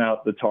wouldn't count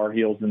out the Tar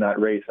Heels in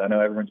that race. I know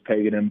everyone's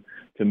pegging him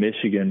to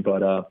Michigan,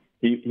 but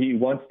he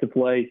wants to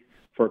play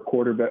for a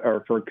quarterback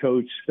or for a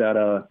coach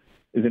that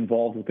is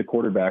involved with the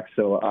quarterback.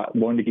 So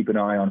one to keep an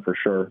eye on for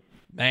sure.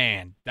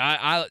 Man,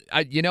 I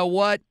you know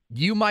what?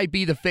 You might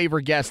be the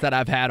favorite guest that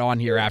I've had on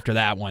here after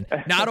that one.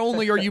 Not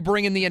only are you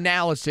bringing the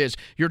analysis,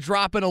 you're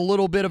dropping a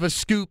little bit of a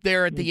scoop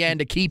there at the end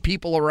to keep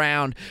people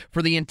around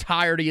for the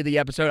entirety of the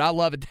episode. I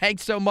love it.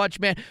 Thanks so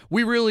much, man.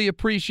 We really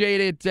appreciate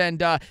it.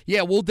 And,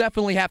 yeah, we'll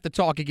definitely have to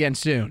talk again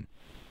soon.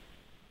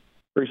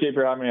 Appreciate you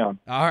for having me on.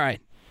 All right.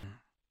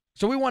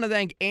 So we want to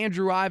thank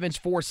Andrew Ivins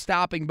for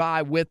stopping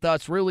by with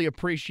us. Really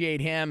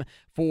appreciate him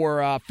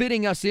for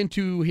fitting us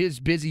into his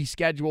busy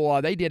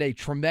schedule. They did a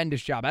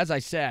tremendous job. As I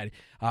said,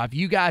 if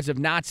you guys have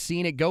not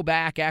seen it, go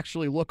back,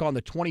 actually look on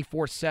the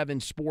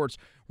 24/7 Sports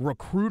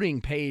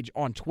recruiting page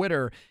on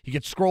Twitter. You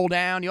can scroll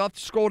down. You'll have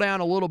to scroll down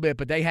a little bit,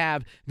 but they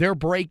have their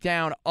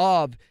breakdown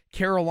of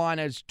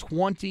Carolina's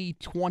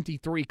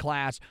 2023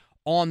 class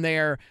on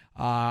there.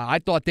 I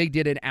thought they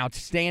did an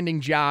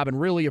outstanding job and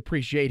really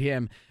appreciate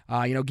him,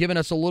 giving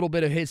us a little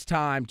bit of his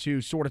time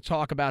to sort of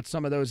talk about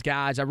some of those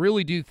guys. I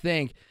really do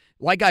think,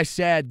 like I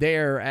said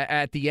there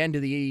at the end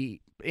of the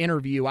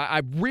interview,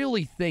 I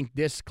really think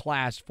this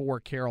class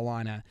for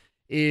Carolina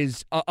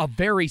is a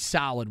very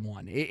solid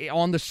one.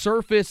 On the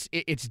surface,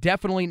 it's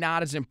definitely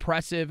not as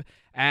impressive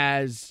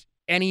as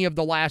any of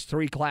the last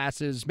three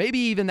classes, maybe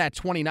even that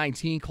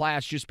 2019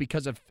 class, just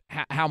because of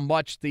how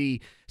much the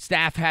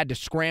staff had to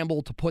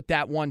scramble to put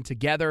that one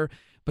together.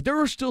 But there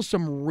are still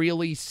some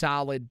really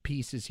solid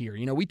pieces here.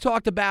 We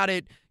talked about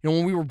it,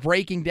 when we were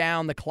breaking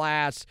down the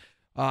class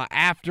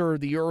after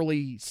the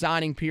early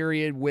signing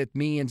period with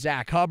me and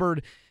Zach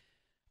Hubbard.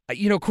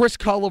 Chris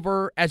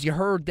Culliver, as you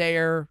heard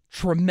there,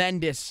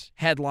 tremendous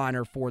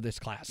headliner for this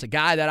class. A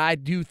guy that I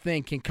do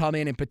think can come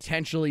in and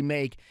potentially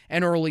make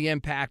an early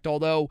impact,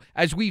 although,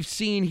 as we've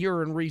seen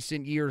here in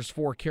recent years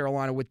for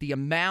Carolina, with the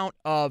amount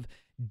of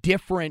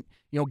different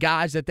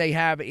guys that they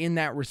have in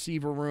that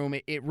receiver room,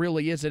 it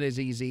really isn't as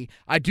easy.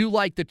 I do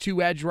like the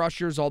two edge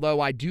rushers,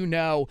 although I do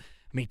know,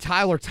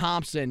 Tyler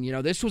Thompson,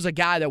 this was a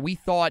guy that we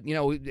thought,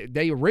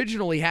 they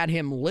originally had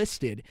him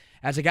listed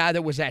as a guy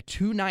that was at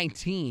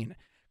 219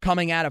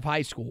 coming out of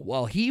high school.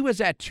 Well, he was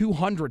at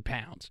 200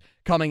 pounds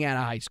coming out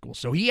of high school,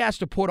 so he has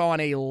to put on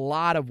a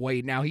lot of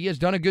weight. Now, he has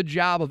done a good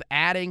job of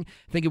adding.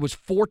 I think it was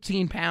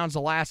 14 pounds the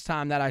last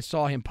time that I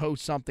saw him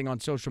post something on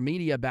social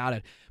media about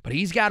it, but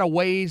he's got a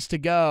ways to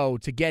go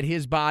to get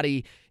his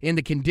body in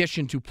the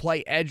condition to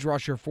play edge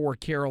rusher for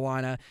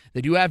Carolina.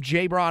 They do have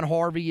Jabron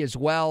Harvey as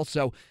well,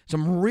 so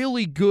some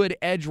really good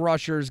edge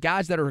rushers,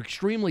 guys that are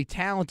extremely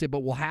talented but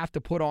will have to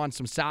put on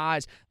some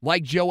size,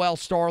 like Joel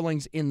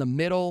Starling's in the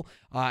middle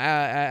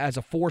as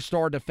a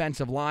four-star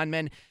defensive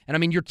lineman.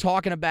 And, you're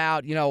talking about,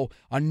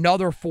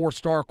 another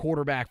four-star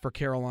quarterback for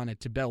Carolina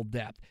to build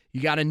depth.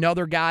 You got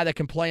another guy that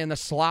can play in the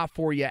slot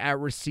for you at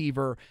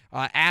receiver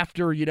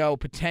after,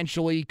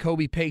 potentially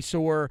Kobe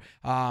Paysour,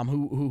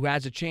 who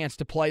has a chance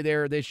to play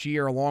there this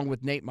year, along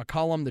with Nate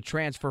McCullum, the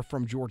transfer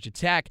from Georgia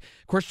Tech.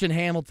 Christian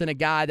Hamilton, a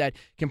guy that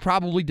can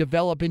probably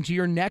develop into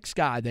your next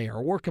guy there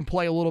or can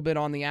play a little bit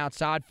on the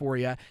outside for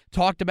you.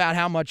 Talked about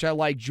how much I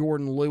like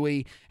Jordan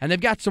Louis, and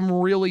they've got some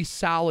really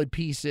solid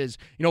pieces,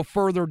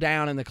 further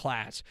down in the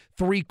class.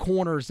 3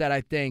 corners that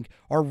I think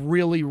are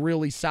really,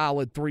 really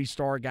solid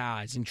 3-star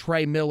guys, and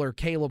Trey Miller,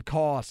 Caleb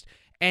Cost,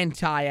 and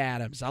Ty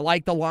Adams. I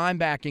like the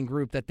linebacking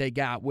group that they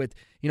got with,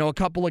 a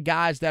couple of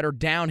guys that are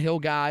downhill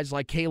guys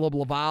like Caleb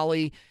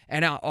Lavallee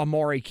and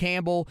Amari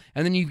Campbell.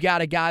 And then you've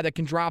got a guy that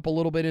can drop a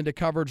little bit into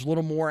coverage, a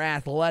little more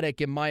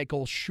athletic, in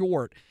Michael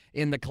Short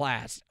in the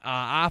class.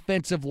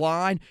 Offensive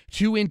line,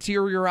 2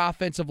 interior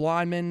offensive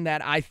linemen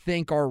that I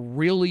think are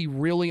really,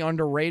 really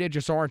underrated,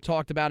 just aren't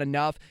talked about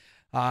enough.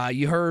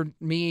 You heard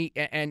me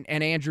and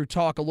Andrew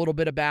talk a little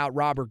bit about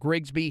Robert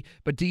Grigsby,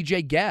 but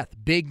DJ Geth,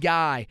 big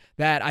guy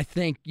that I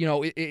think,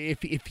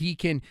 if he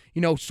can,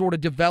 sort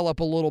of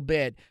develop a little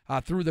bit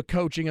through the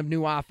coaching of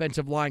new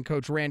offensive line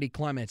coach Randy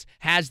Clements,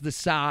 has the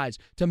size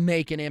to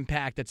make an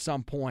impact at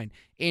some point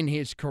in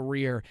his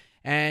career.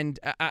 And,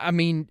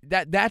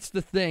 that's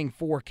the thing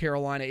for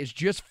Carolina, is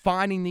just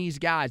finding these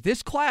guys.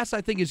 This class,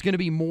 I think, is going to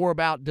be more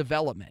about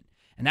development.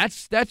 And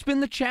that's been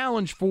the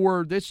challenge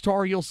for this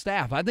Tar Heel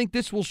staff. I think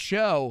this will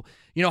show,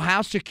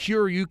 how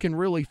secure you can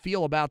really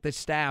feel about this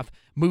staff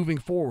moving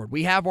forward.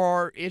 We have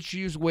our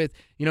issues with,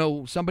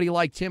 somebody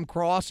like Tim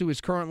Cross, who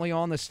is currently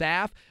on the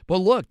staff. But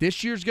look,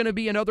 this year's going to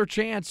be another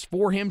chance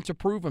for him to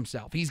prove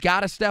himself. He's got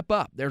to step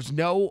up. There's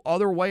no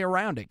other way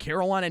around it.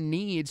 Carolina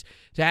needs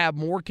to have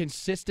more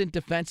consistent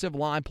defensive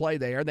line play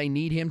there. They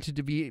need him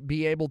to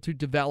be able to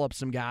develop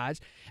some guys.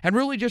 And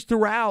really just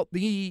throughout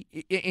the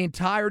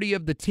entirety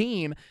of the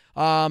team,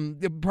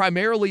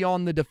 primarily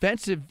on the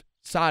defensive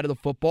side of the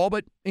football,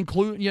 but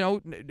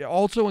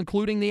also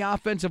including the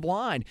offensive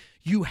line.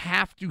 You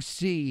have to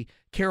see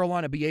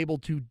Carolina be able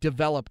to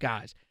develop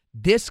guys.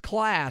 This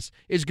class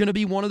is going to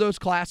be one of those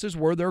classes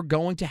where they're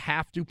going to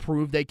have to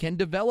prove they can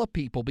develop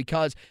people,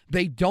 because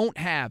they don't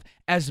have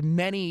as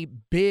many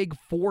big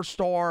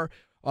 4-star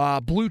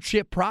blue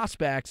chip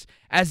prospects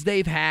as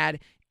they've had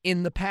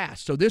in the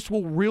past. So this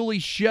will really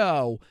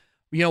show,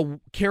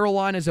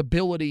 Carolina's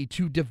ability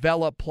to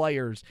develop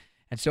players.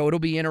 And so it'll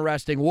be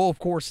interesting. We'll, of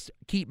course,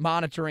 keep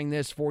monitoring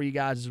this for you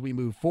guys as we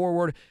move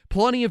forward.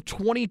 Plenty of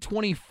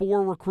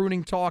 2024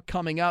 recruiting talk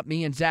coming up.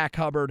 Me and Zach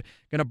Hubbard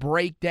going to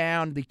break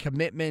down the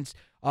commitments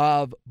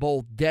of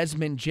both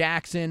Desmond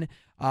Jackson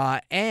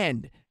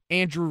and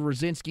Andrew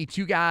Rosinski,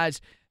 2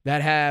 guys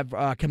that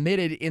have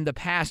committed in the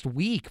past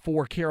week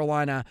for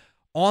Carolina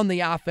on the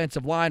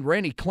offensive line.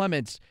 Randy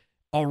Clements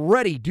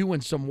already doing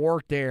some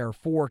work there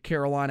for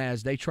Carolina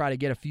as they try to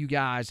get a few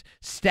guys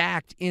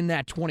stacked in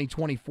that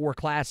 2024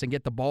 class and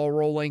get the ball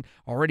rolling.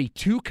 Already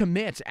 2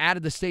 commits out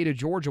of the state of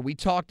Georgia. We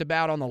talked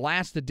about on the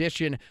last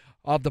edition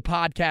of the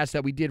podcast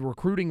that we did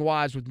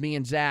recruiting-wise with me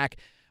and Zach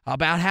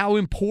about how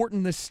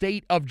important the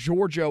state of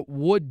Georgia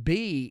would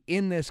be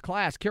in this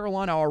class.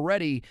 Carolina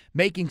already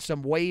making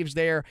some waves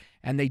there,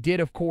 and they did,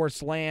 of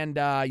course, land,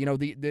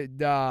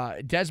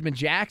 the Desmond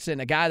Jackson,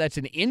 a guy that's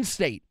an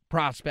in-state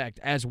prospect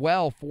as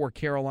well for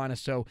Carolina.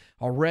 So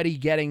already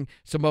getting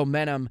some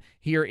momentum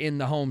here in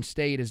the home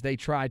state as they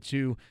try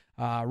to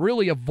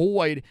really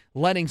avoid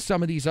letting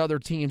some of these other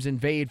teams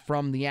invade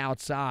from the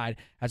outside,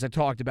 as I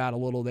talked about a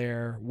little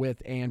there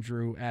with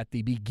Andrew at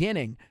the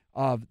beginning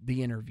of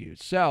the interview.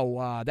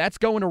 So that's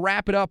going to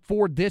wrap it up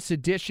for this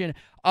edition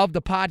of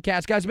the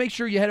podcast. Guys, make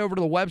sure you head over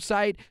to the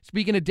website.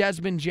 Speaking of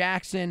Desmond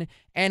Jackson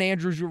and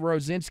Andrew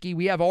Rosinski,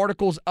 we have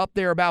articles up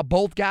there about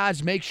both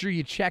guys. Make sure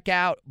you check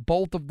out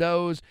both of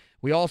those.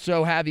 We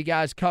also have you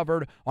guys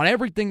covered on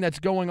everything that's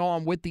going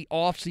on with the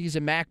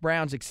offseason, Mack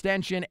Brown's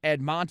extension,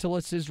 Ed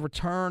Montelis's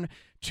return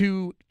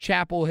to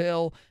Chapel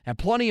Hill, and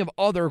plenty of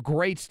other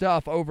great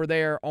stuff over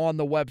there on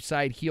the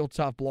website,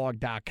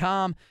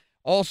 HeelToughBlog.com.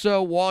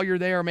 Also, while you're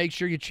there, make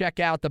sure you check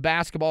out the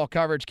basketball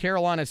coverage.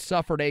 Carolina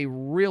suffered a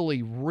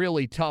really,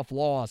 really tough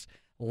loss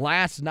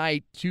last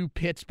night to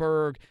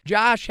Pittsburgh.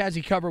 Josh has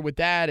you covered with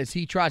that as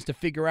he tries to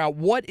figure out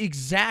what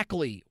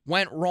exactly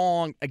went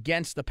wrong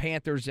against the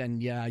Panthers,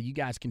 and you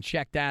guys can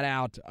check that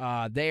out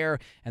there.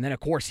 And then, of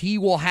course, he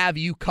will have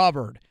you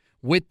covered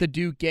with the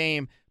Duke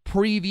game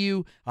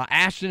preview.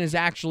 Ashton is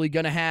actually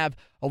going to have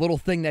a little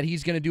thing that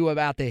he's going to do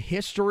about the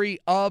history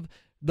of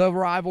the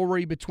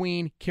rivalry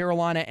between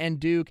Carolina and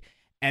Duke.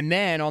 And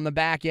then on the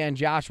back end,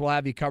 Josh will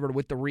have you covered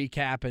with the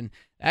recap. And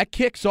that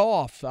kicks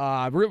off,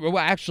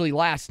 actually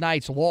last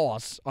night's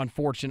loss,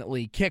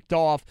 unfortunately, kicked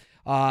off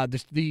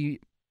the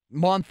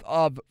month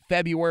of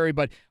February.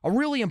 But a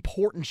really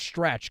important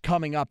stretch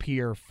coming up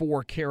here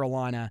for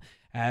Carolina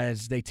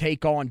as they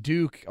take on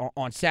Duke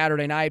on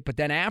Saturday night. But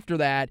then after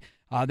that,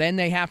 Then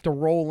they have to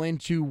roll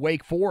into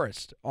Wake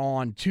Forest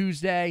on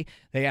Tuesday.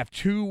 They have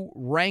 2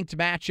 ranked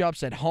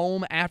matchups at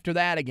home after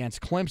that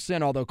against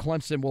Clemson, although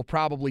Clemson will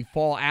probably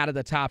fall out of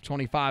the top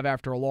 25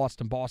 after a loss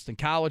to Boston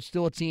College.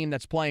 Still a team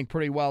that's playing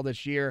pretty well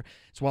this year,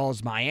 as well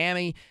as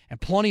Miami,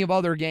 and plenty of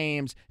other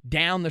games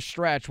down the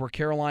stretch where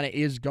Carolina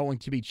is going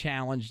to be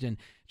challenged, and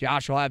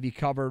Josh will have you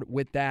covered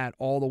with that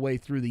all the way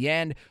through the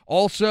end.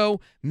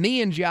 Also,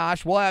 me and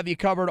Josh will have you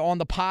covered on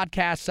the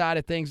podcast side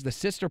of things, the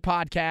sister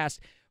podcast,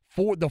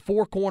 for the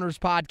Four Corners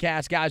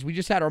podcast. Guys, we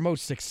just had our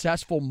most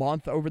successful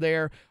month over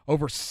there,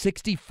 over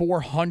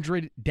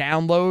 6,400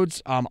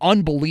 downloads.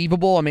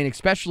 Unbelievable. I mean,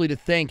 especially to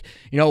think,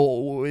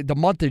 the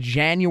month of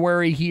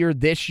January here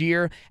this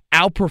year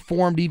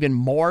outperformed even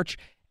March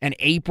and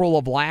April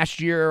of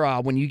last year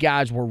when you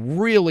guys were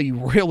really,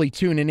 really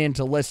tuning in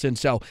to listen.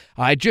 So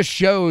it just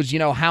shows,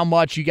 how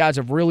much you guys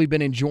have really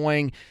been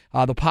enjoying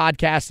the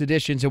podcast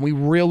editions, and we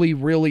really,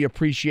 really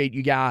appreciate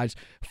you guys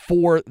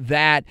for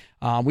that.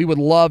 We would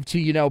love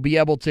to, be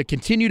able to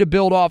continue to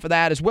build off of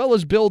that, as well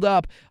as build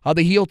up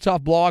the Heel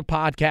Tough Blog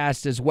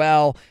podcast as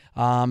well.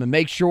 And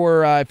make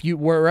sure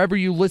wherever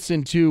you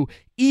listen to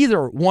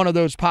either one of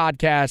those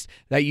podcasts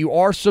that you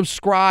are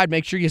subscribed,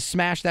 make sure you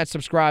smash that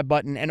subscribe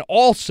button, and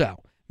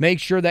also make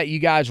sure that you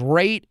guys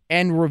rate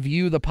and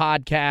review the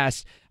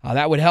podcast.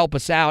 That would help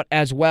us out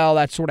as well.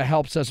 That sort of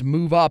helps us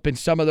move up in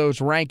some of those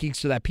rankings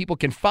so that people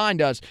can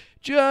find us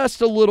just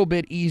a little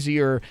bit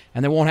easier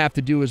and they won't have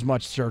to do as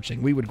much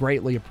searching. We would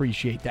greatly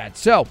appreciate that.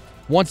 So,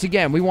 once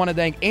again, we want to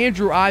thank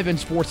Andrew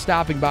Ivins for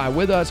stopping by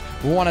with us.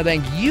 We want to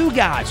thank you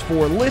guys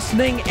for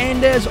listening.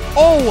 And as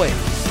always,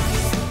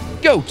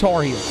 go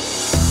Tar Heels.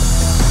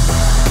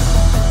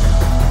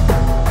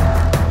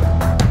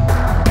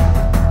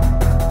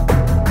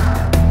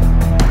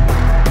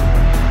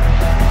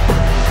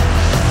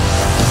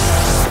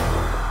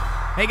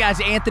 Hey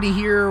guys, Anthony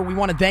here. We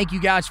want to thank you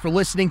guys for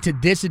listening to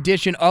this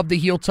edition of the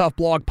Heel Tough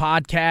Blog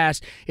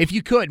podcast. If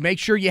you could, make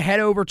sure you head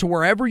over to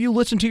wherever you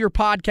listen to your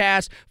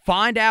podcast,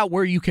 find out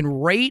where you can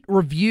rate,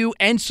 review,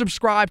 and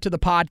subscribe to the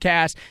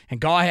podcast, and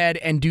go ahead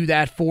and do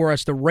that for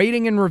us. The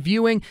rating and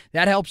reviewing,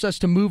 that helps us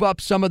to move up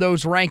some of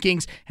those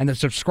rankings, and the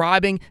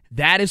subscribing,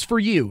 that is for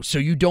you, so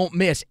you don't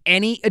miss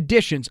any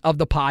editions of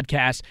the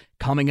podcast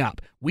coming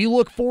up. We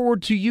look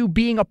forward to you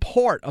being a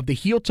part of the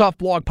Heel Tough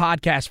Blog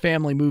podcast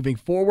family moving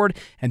forward,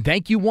 and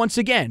thank you once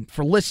again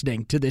for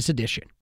listening to this edition.